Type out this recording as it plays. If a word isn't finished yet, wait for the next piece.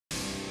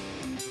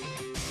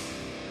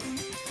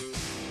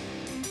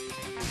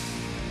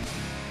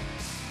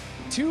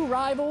Two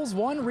rivals,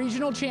 one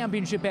regional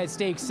championship at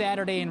stake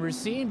Saturday in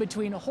Racine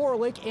between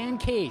Horlick and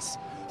Case.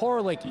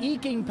 Horlick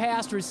eking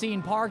past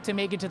Racine Park to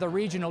make it to the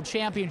regional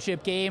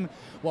championship game,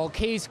 while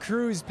Case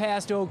cruised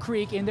past Oak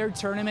Creek in their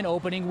tournament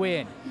opening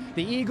win.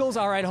 The Eagles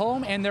are at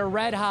home and they're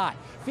red hot.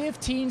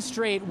 15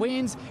 straight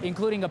wins,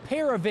 including a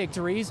pair of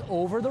victories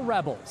over the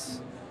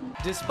Rebels.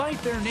 Despite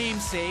their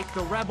namesake,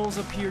 the Rebels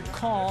appeared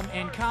calm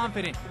and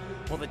confident,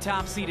 while the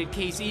top-seeded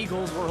Case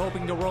Eagles were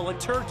hoping to roll a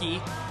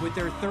turkey with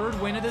their third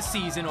win of the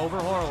season over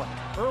Horlick.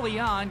 Early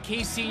on,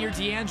 Case senior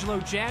D'Angelo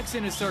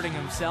Jackson asserting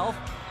himself.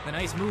 The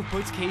nice move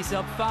puts Case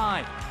up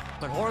 5.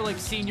 But Horlick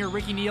senior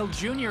Ricky Neal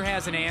Jr.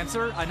 has an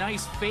answer, a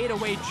nice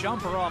fadeaway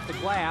jumper off the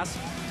glass.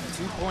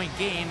 A 2-point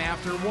game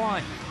after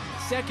 1.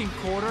 Second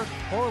quarter,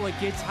 Horlick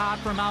gets hot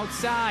from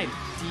outside.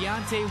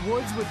 Deontay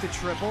Woods with the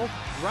triple.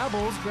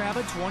 Rebels grab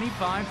a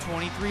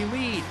 25-23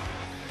 lead.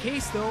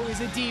 Case, though,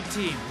 is a deep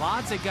team.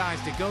 Lots of guys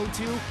to go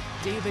to.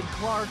 David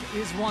Clark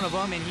is one of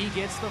them, and he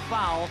gets the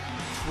foul.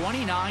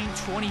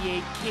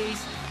 29-28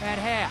 Case at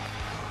half.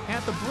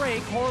 At the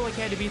break, Horlick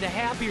had to be the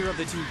happier of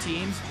the two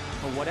teams,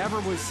 but whatever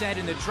was said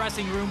in the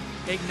dressing room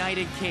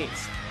ignited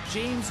Case.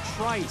 James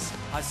Trice,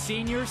 a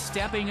senior,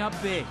 stepping up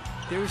big.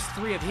 There's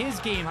 3 of his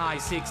game-high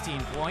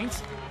 16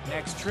 points.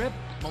 Next trip,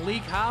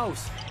 Malik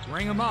House.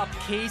 Ring him up,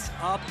 Case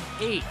up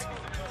 8.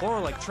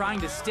 Horlick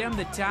trying to stem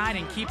the tide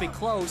and keep it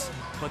close,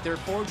 but their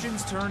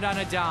fortunes turned on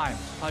a dime.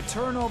 A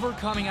turnover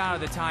coming out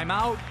of the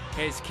timeout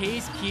as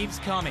Case keeps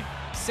coming.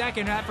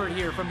 Second effort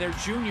here from their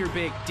junior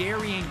big,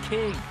 Darian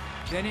King.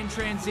 Then in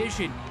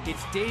transition,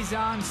 it's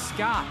Dazon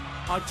Scott.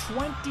 A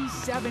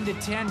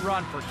 27-10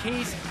 run for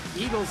Case.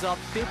 Eagles up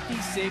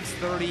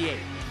 56-38.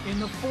 In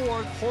the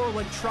fourth,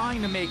 Horlick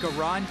trying to make a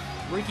run.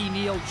 Ricky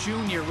Neal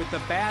Jr. with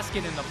the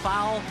basket and the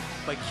foul,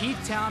 but Keith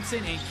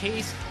Thompson and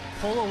Case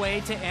pull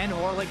away to end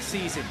Horlick's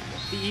season.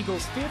 The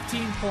Eagles'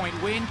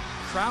 15-point win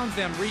crowns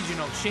them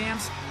regional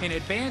champs and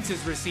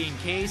advances Racine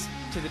Case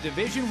to the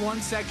Division I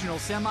sectional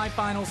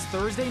semifinals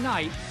Thursday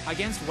night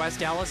against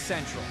West Allis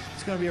Central.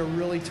 It's going to be a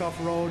really tough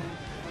road,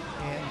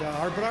 and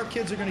but our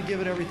kids are going to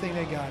give it everything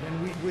they got,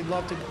 and we'd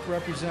love to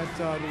represent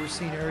the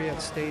Racine area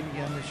at state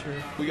again this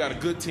year. We got a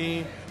good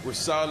team, we're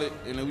solid,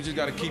 and we just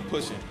got to keep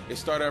pushing. It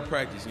started our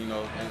practice, and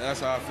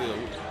that's how I feel.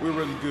 We're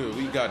really good.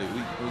 We got it.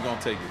 We're going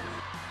to take it.